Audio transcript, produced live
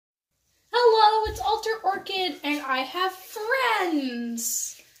it's Alter Orchid, and I have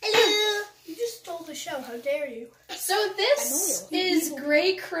friends. Hello. You just stole the show. How dare you? So this is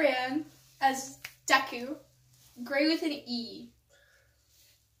Gray Crayon as Deku. Gray with an E.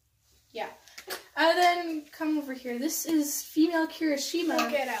 Yeah. And then come over here. This is Female Kirishima. Oh,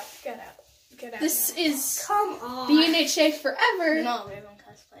 get out. Get out. Get out. This is Come on. BNHA Forever. No, Raven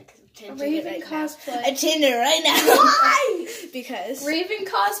Cosplay, because I'm changing Raven it right Cosplay. now. I'm changing it right now. Why? Because. Raven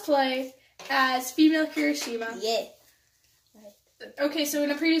Cosplay as Female Kirishima. Yeah. Okay, so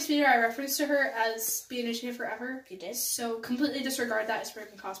in a previous video, I referenced to her as BNHA Forever. You did? So completely disregard that as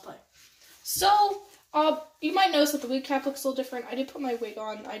Raven Cosplay. So, you might notice that the wig cap looks a little different. I did put my wig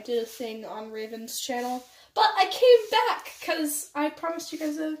on. I did a thing on Raven's channel. But I came back because I promised you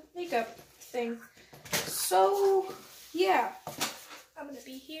guys a makeup thing. So, yeah. I'm going to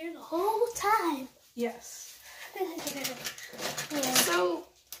be here the whole time. Yes. So,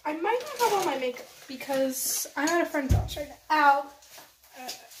 I might not have on my makeup because I'm at a friend's house right now. Ow.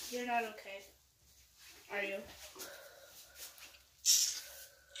 You're not okay. Are you?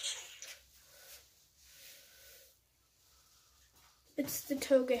 It's the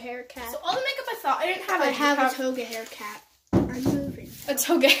toga hair cat. So all the makeup I thought I didn't have. I have a toga hair cat. I'm moving. A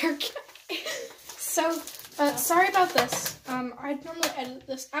toga hair cat. So, sorry about this. I normally edit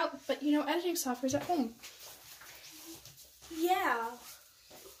this out, but you know, editing software's at home. Yeah.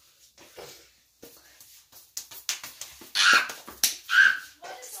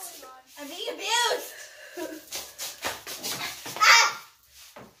 What is going on? I'm being abused!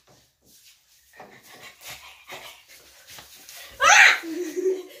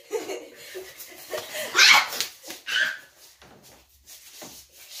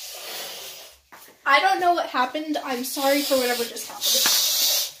 I don't know what happened. I'm sorry for whatever just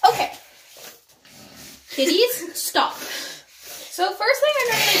happened. Okay. Kitties, stop. So first thing I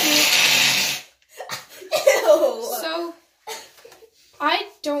normally do. Ew! So I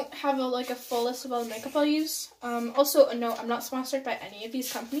don't have a full list of all the makeup I'll use. Also, a note: I'm not sponsored by any of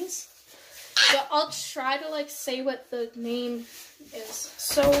these companies, but I'll try to say what the name is.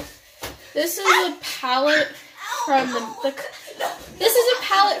 So this is a palette from the this is a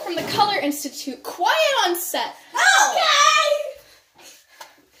palette from the Color Institute. Quiet on set. Okay!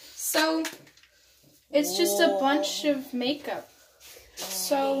 So it's just a bunch of makeup.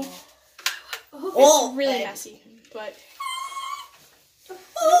 So I hope it's really messy, but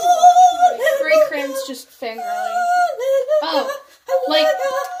Gray Crayon's just fangirling. Oh,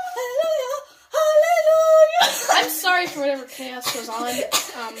 I'm sorry for whatever chaos goes on.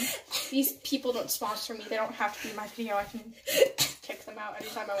 These people don't sponsor me. They don't have to be in my video. I can kick them out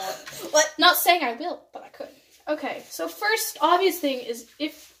anytime I want. What? Not saying I will, but I could. Okay, so first obvious thing is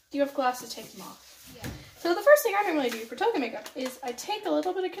if you have glasses, take them off. Yeah. So the first thing I normally do for toga makeup is I take a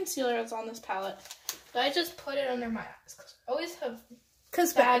little bit of concealer that's on this palette, but I just put it under my eyes. Cause I always have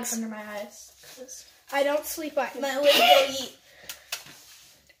bags under my eyes. Cause I don't sleep at My wig go yeet.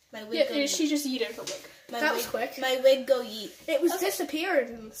 My wig go yeah, yeet. she just yeeted her wig. That was quick. My wig go yeet. It was disappeared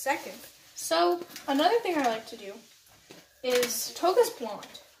in a second. So another thing I like to do is toga's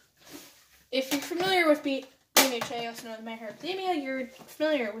blonde. If you're familiar with BMHA, also known as My Hair Academia, you're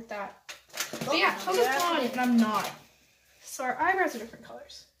familiar with that. But yeah, toga's blonde, and I'm not. So our eyebrows are different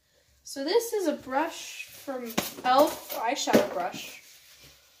colors. So this is a brush from e.l.f. eyeshadow brush.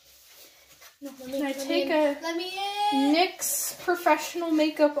 No, And I take a Let me in. NYX Professional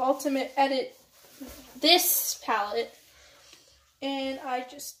Makeup Ultimate Edit this palette, and I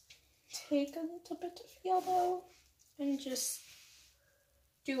just take a little bit of yellow and just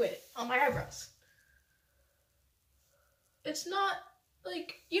do it on my eyebrows. It's not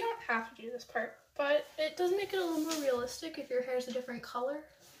you don't have to do this part, but it does make it a little more realistic if your hair is a different color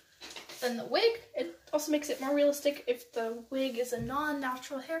than the wig. It also makes it more realistic if the wig is a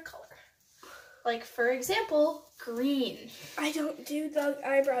non-natural hair color. Like, for example, green. I don't do the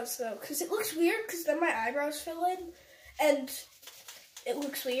eyebrows, though, because it looks weird, because then my eyebrows fill in, and it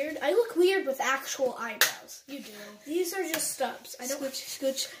looks weird. I look weird with actual eyebrows. You do. These are just stubs. I don't.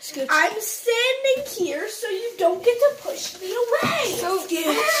 Scooch, scooch. I'm standing here, so you don't get to push me away. So,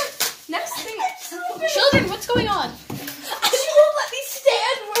 next thing... Children, what's going on? You won't let me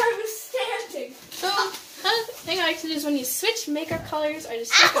stand where I was standing. So, another thing I like to do is when you switch makeup colors, I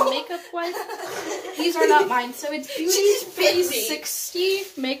just take a makeup wipe. These are not mine, so it's Beauty's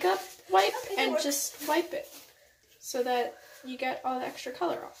 360 makeup wipe, and just wipe it so that you get all the extra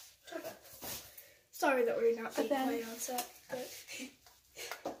color off. Sorry that we're not being then- quiet on set, but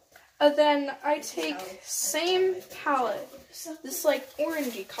And then I take same palette, this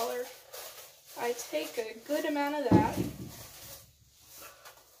orangey color. I take a good amount of that.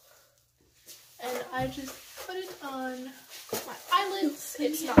 And I just put it on my eyelids.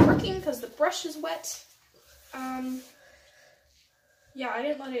 It's not working because the brush is wet. Yeah, I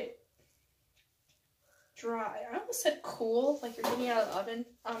didn't let it dry. I almost said cool, like you're getting it out of the oven.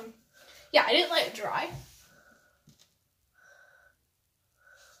 Yeah, I didn't let it dry.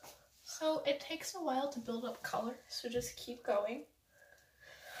 So it takes a while to build up color, so just keep going.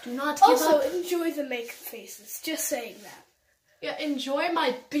 Do not give Also, up. enjoy the makeup faces. Just saying that. Yeah, enjoy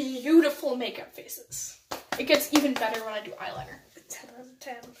my beautiful makeup faces. It gets even better when I do eyeliner. 10 out of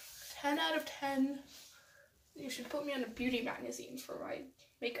 10. 10 out of 10. You should put me on a beauty magazine for my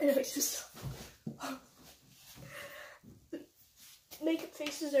makeup faces. Makeup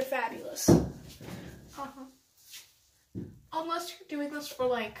faces are fabulous. Unless you're doing this for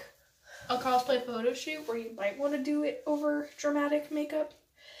like a cosplay photo shoot where you might want to do it over dramatic makeup,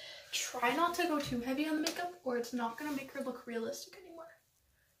 try not to go too heavy on the makeup or it's not going to make her look realistic anymore.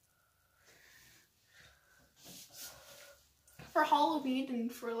 For Halloween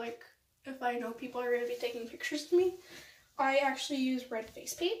and for like, if I know people are going to be taking pictures of me, I actually use red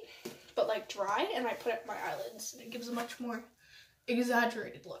face paint, but like dry, and I put it on my eyelids and it gives a much more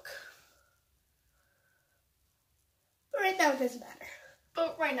exaggerated look. But right now it doesn't matter.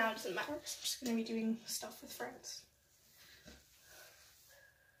 But right now it doesn't matter. I'm just going to be doing stuff with friends.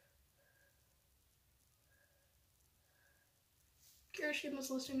 Kirishima was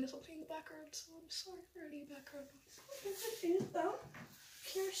listening to something in the background, so I'm sorry for any background noise. Is it though?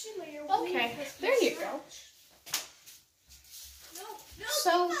 Kirishima, you're Okay, there you go. No,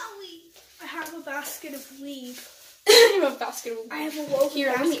 So, I have a basket of weave. you have a basket of I have a woven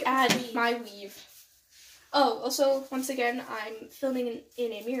Here, let me basket add of weave. my weave. Oh, also, once again, I'm filming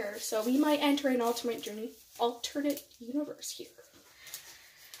in a mirror, so we might enter an alternate universe here.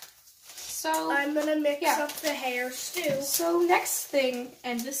 So, I'm gonna mix yeah. up the hair stew. So next thing,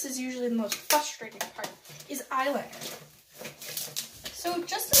 and this is usually the most frustrating part, is eyeliner. So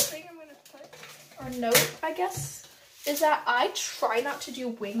just a thing I'm gonna put, or note, I guess, is that I try not to do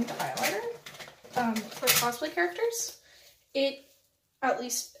winged eyeliner for cosplay characters. It, at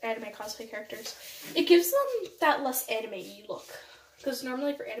least anime cosplay characters, it gives them that less anime-y look. Because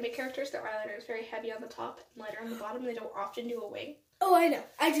normally for anime characters, their eyeliner is very heavy on the top and lighter on the bottom, and they don't often do a wing. Oh, I know.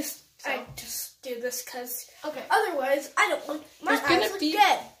 I just do this because otherwise I don't look. My eyes look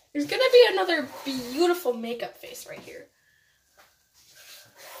dead. There's gonna be another beautiful makeup face right here.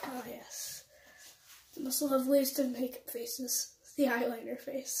 Oh yes, the most loveliest of makeup faces, the eyeliner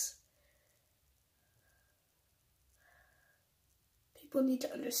face. People need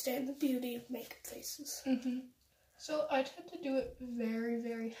to understand the beauty of makeup faces. So I tend to do it very,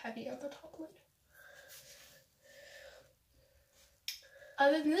 very heavy on the top lid.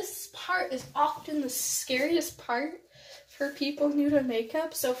 This part is often the scariest part for people new to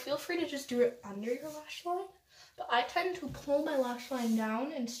makeup, so feel free to just do it under your lash line. But I tend to pull my lash line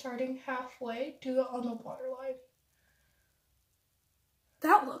down and starting halfway, do it on the waterline.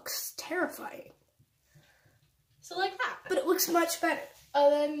 That looks terrifying. So like that. But it looks much better.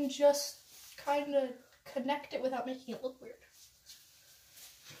 And then just kind of connect it without making it look weird.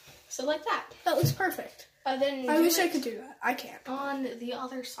 So like that. That looks perfect. Then I wish I could do that. I can't. On the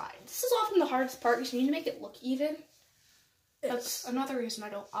other side. This is often the hardest part because you need to make it look even. That's another reason I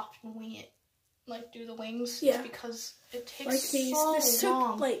don't often wing it. Like do the wings. Yeah. Because it takes Like these. so This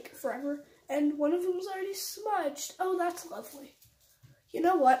long. took like forever. And one of them's already smudged. Oh, that's lovely. You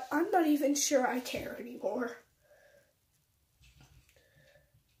know what? I'm not even sure I care anymore.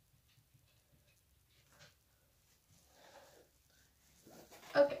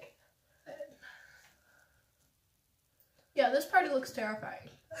 Okay. Yeah, this part looks terrifying.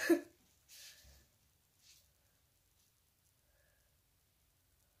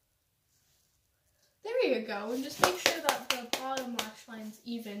 There you go, and just make sure that the bottom lash line's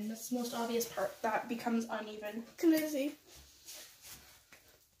even. That's the most obvious part that becomes uneven. Can I see?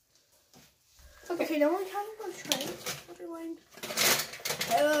 Okay, now I kind of want to try it. Waterline.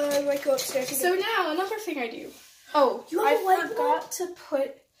 I might go upstairs again. So now, another thing I do. Oh, You have a I white forgot to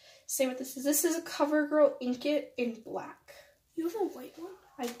say what this is. This is a CoverGirl Ink It in black. You have a white one?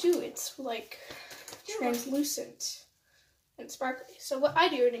 I do. It's like translucent and sparkly. So what I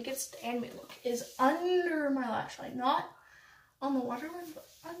do, and it gets the anime look, is under my lash line, not on the waterline, but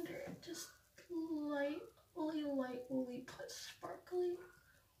under it. Just lightly put sparkly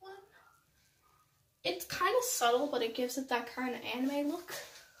one. It's kind of subtle, but it gives it that kind of anime look.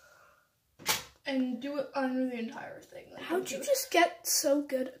 And do it under the entire thing. Like, how'd you just get so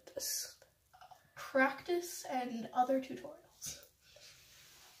good at this? Practice and other tutorials.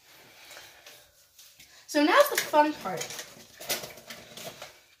 So now's the fun part.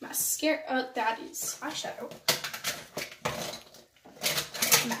 My mascara. That is eyeshadow.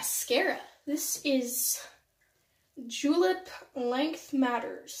 Mascara. This is Julep Length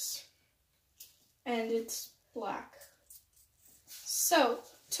Matters. And it's black. So,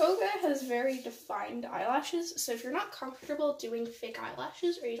 Toga has very defined eyelashes, so if you're not comfortable doing fake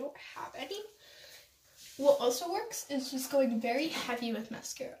eyelashes or you don't have any, what also works is just going very heavy with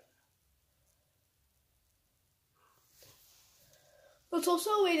mascara. Well, it's also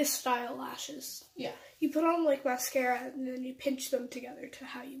a way to style lashes. Yeah. You put on like mascara and then you pinch them together to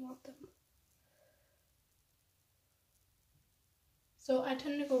how you want them. So I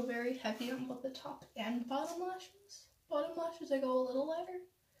tend to go very heavy on both the top and bottom lashes. Bottom lashes I go a little lighter,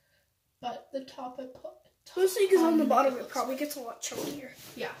 but the top I put. Mostly because on the bottom it probably gets a lot chunkier.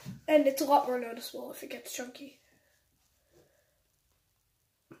 Yeah. And it's a lot more noticeable if it gets chunky.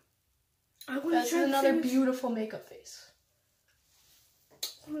 That's another beautiful makeup face.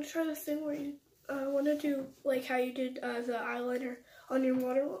 I'm gonna try the thing where you want to do like how you did the eyeliner on your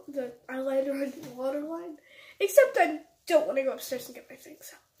waterline. Except I don't want to go upstairs and get my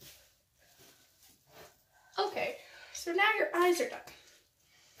things out. Okay, so now your eyes are done.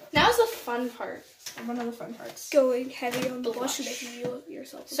 Now's the fun part. One of the fun parts. Going heavy on the blush and Blush. making you look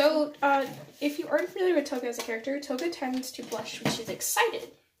yourself. So, if you aren't familiar with Toga as a character, Toga tends to blush when she's excited,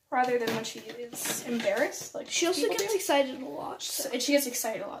 rather than when she is embarrassed. Like She also gets excited a lot. and she gets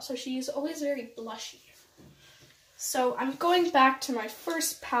excited a lot, so she's always very blushy. So I'm going back to my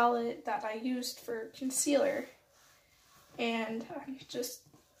first palette that I used for concealer, and I'm just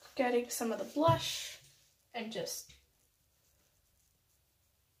getting some of the blush and just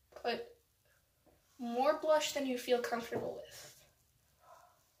put more blush than you feel comfortable with.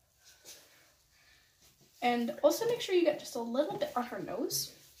 And also make sure you get just a little bit on her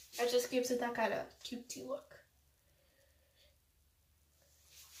nose. It just gives it that kind of cutesy look.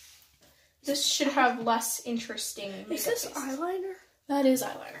 This should have less interesting makeup. Is this faces. eyeliner? That is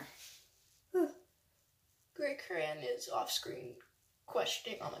eyeliner. Huh. Greg Coran is off screen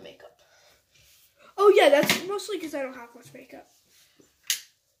questioning on the makeup. Oh yeah, that's mostly because I don't have much makeup.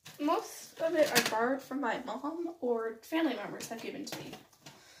 Most of it I borrowed from my mom or family members have given to me.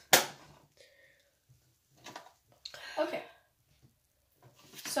 Okay.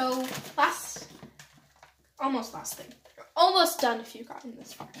 So, almost last thing. You're almost done if you've gotten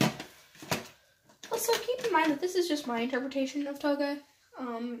this far. Also, keep in mind that this is just my interpretation of Toga.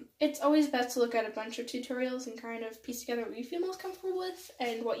 It's always best to look at a bunch of tutorials and kind of piece together what you feel most comfortable with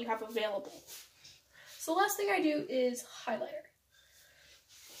and what you have available. So the last thing I do is highlighter.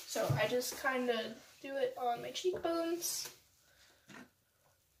 So I just kind of do it on my cheekbones.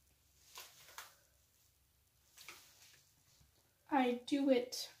 I do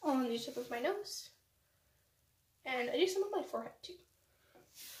it on the tip of my nose. And I do some on my forehead too.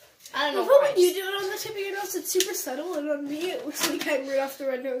 I don't know why. When you do it on the tip of your nose, it's super subtle, and on me, it looks like I'm Rudolph the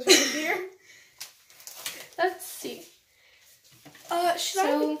Red-Nosed Reindeer. Let's see. Last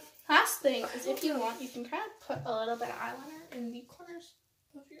thing is if you want, you can kind of put a little bit of eyeliner in the corners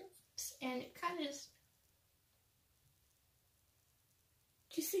of your lips, and it kind of just...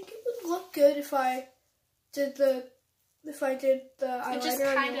 Do you think it would look good if I did the eyeliner? It just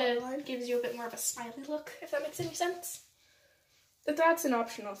kind of gives you a bit more of a smiley look, if that makes any sense. But that's an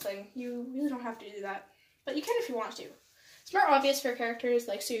optional thing. You really don't have to do that. But you can if you want to. It's more obvious for characters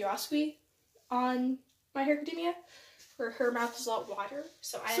like Suyasui on My Hero Academia, where her mouth is a lot wider,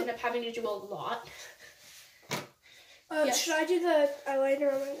 so I end up having to do a lot. Yes. Should I do the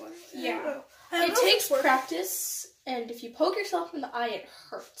eyeliner on my one? Yeah. It takes practice, and if you poke yourself in the eye, it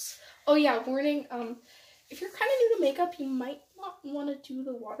hurts. Oh yeah, warning, if you're kind of new to makeup, you might not want to do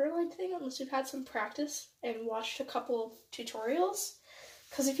the waterline thing unless you've had some practice and watched a couple of tutorials.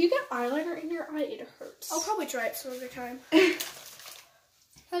 Because if you get eyeliner in your eye, it hurts. I'll probably try it some other time.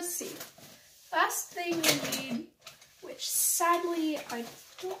 Let's see. Last thing we need, which sadly I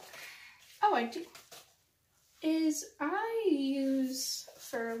don't... Oh, I do. Is I use,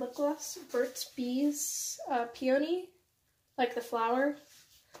 for lip gloss, Burt's Bees Peony. Like the flower.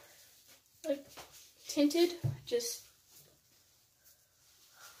 Like... tinted, just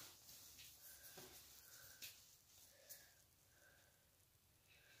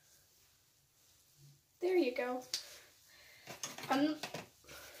there you go.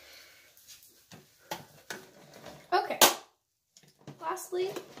 Okay. Lastly,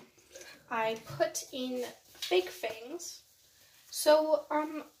 I put in fake fangs. So,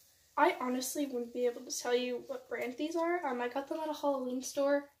 I honestly wouldn't be able to tell you what brand these are. I got them at a Halloween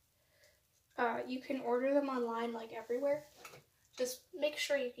store. You can order them online, like everywhere. Just make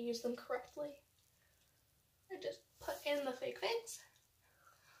sure you use them correctly. And just put in the fake fangs.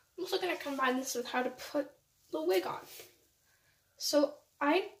 also going to combine this with how to put the wig on. So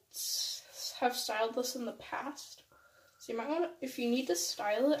I have styled this in the past. So you might want to, if you need to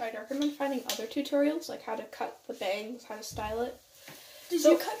style it, I'd recommend finding other tutorials, like how to cut the bangs, how to style it. Did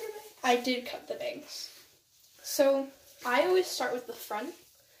you cut your bangs? I did cut the bangs. So I always start with the front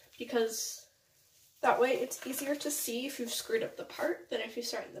because that way it's easier to see if you've screwed up the part than if you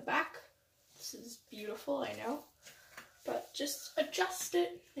start in the back. This is beautiful, I know. But just adjust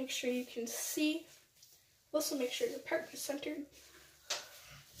it, make sure you can see. Also make sure your part is centered.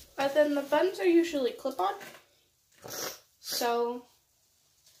 But then the buns are usually clip-on. So,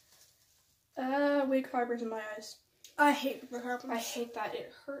 wig fibers in my eyes. I hate wig fibers. I hate that.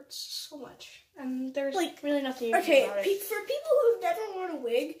 It hurts so much. And there's Like, really nothing you can do Okay, about it. for people who've never worn a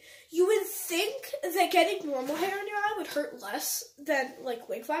wig, you would think that getting normal hair in your eye would hurt less than, like,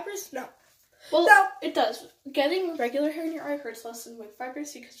 wig fibers. No. Well, No. it does. Getting regular hair in your eye hurts less than wig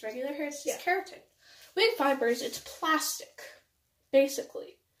fibers because regular hair is just keratin. Wig fibers, it's plastic,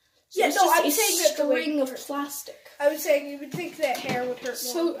 basically. So Yeah, it's no, just I'm a saying that the wig string of hurts. plastic. I was saying you would think that hair would hurt more.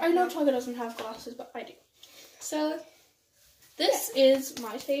 So I know Toga doesn't have glasses, but I do. So this is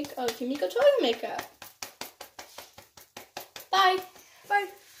my take of Himiko Toga makeup. Bye. Bye.